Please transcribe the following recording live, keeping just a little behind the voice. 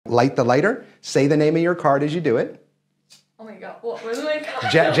light the lighter. Say the name of your card as you do it. Oh my god, what was my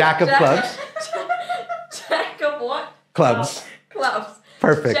card? Jack of clubs. Jack of what? Clubs. Clubs.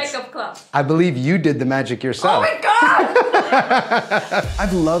 Perfect. Jack of clubs. I believe you did the magic yourself. Oh my god!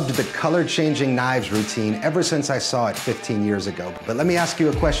 I've loved the color-changing knives routine ever since I saw it 15 years ago. But let me ask you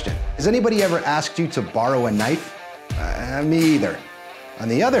a question. Has anybody ever asked you to borrow a knife? Me either. On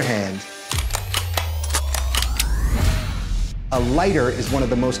the other hand, a lighter is one of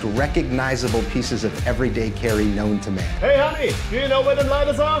the most recognizable pieces of everyday carry known to man. Hey honey, do you know where the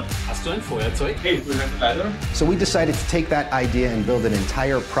lighters are? Hast du ein Feuerzeug? Hey, do you have a lighter? So we decided to take that idea and build an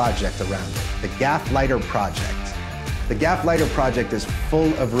entire project around it, the Gaff Lighter Project. The Gaff Lighter Project is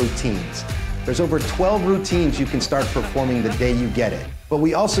full of routines. There's over 12 routines you can start performing the day you get it. But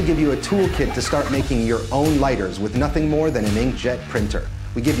we also give you a toolkit to start making your own lighters with nothing more than an inkjet printer.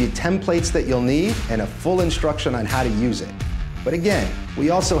 We give you templates that you'll need and a full instruction on how to use it. But again, we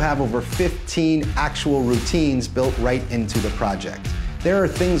also have over 15 actual routines built right into the project. There are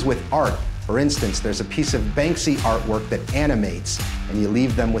things with art. For instance, there's a piece of Banksy artwork that animates, and you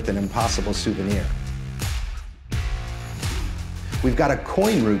leave them with an impossible souvenir. We've got a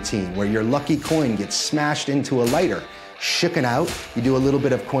coin routine where your lucky coin gets smashed into a lighter. Shooken out, you do a little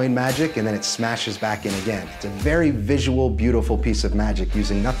bit of coin magic, and then it smashes back in again. It's a very visual, beautiful piece of magic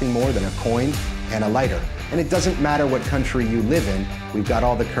using nothing more than a coin and a lighter. And it doesn't matter what country you live in, we've got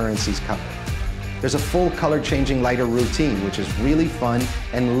all the currencies covered. There's a full color-changing lighter routine, which is really fun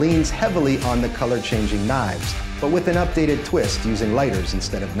and leans heavily on the color-changing knives, but with an updated twist using lighters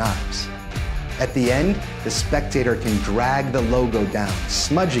instead of knives. At the end, the spectator can drag the logo down,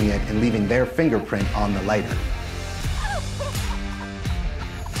 smudging it and leaving their fingerprint on the lighter.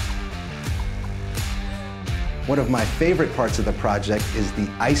 One of my favorite parts of the project is the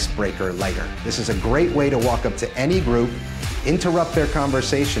icebreaker lighter. This is a great way to walk up to any group, interrupt their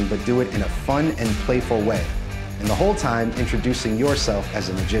conversation, but do it in a fun and playful way. And the whole time introducing yourself as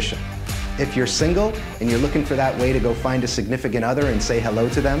a magician. If you're single and you're looking for that way to go find a significant other and say hello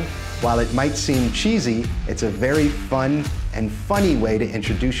to them, while it might seem cheesy, it's a very fun and funny way to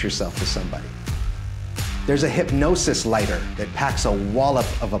introduce yourself to somebody. There's a hypnosis lighter that packs a wallop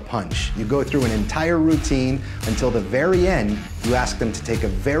of a punch. You go through an entire routine until the very end, you ask them to take a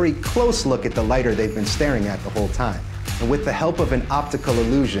very close look at the lighter they've been staring at the whole time. And with the help of an optical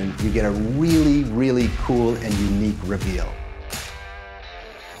illusion, you get a really, really cool and unique reveal.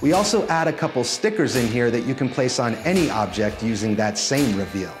 We also add a couple stickers in here that you can place on any object using that same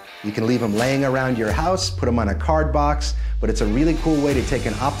reveal. You can leave them laying around your house, put them on a card box, but it's a really cool way to take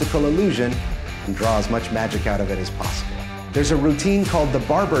an optical illusion and draw as much magic out of it as possible. There's a routine called the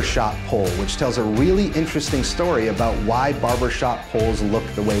barbershop pole, which tells a really interesting story about why barbershop poles look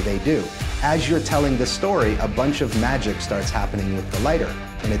the way they do. As you're telling the story, a bunch of magic starts happening with the lighter,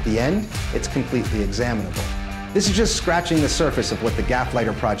 and at the end, it's completely examinable. This is just scratching the surface of what the Gaff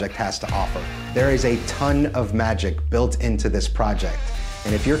Lighter Project has to offer. There is a ton of magic built into this project.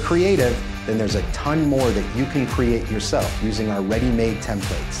 And if you're creative, then there's a ton more that you can create yourself using our ready-made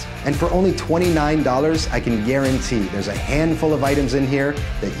templates. And for only $29, I can guarantee there's a handful of items in here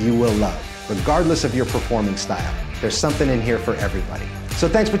that you will love, regardless of your performing style. There's something in here for everybody. So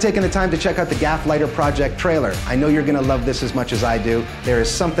thanks for taking the time to check out the Gaff Lighter Project trailer. I know you're gonna love this as much as I do. There is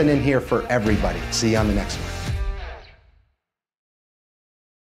something in here for everybody. See you on the next one.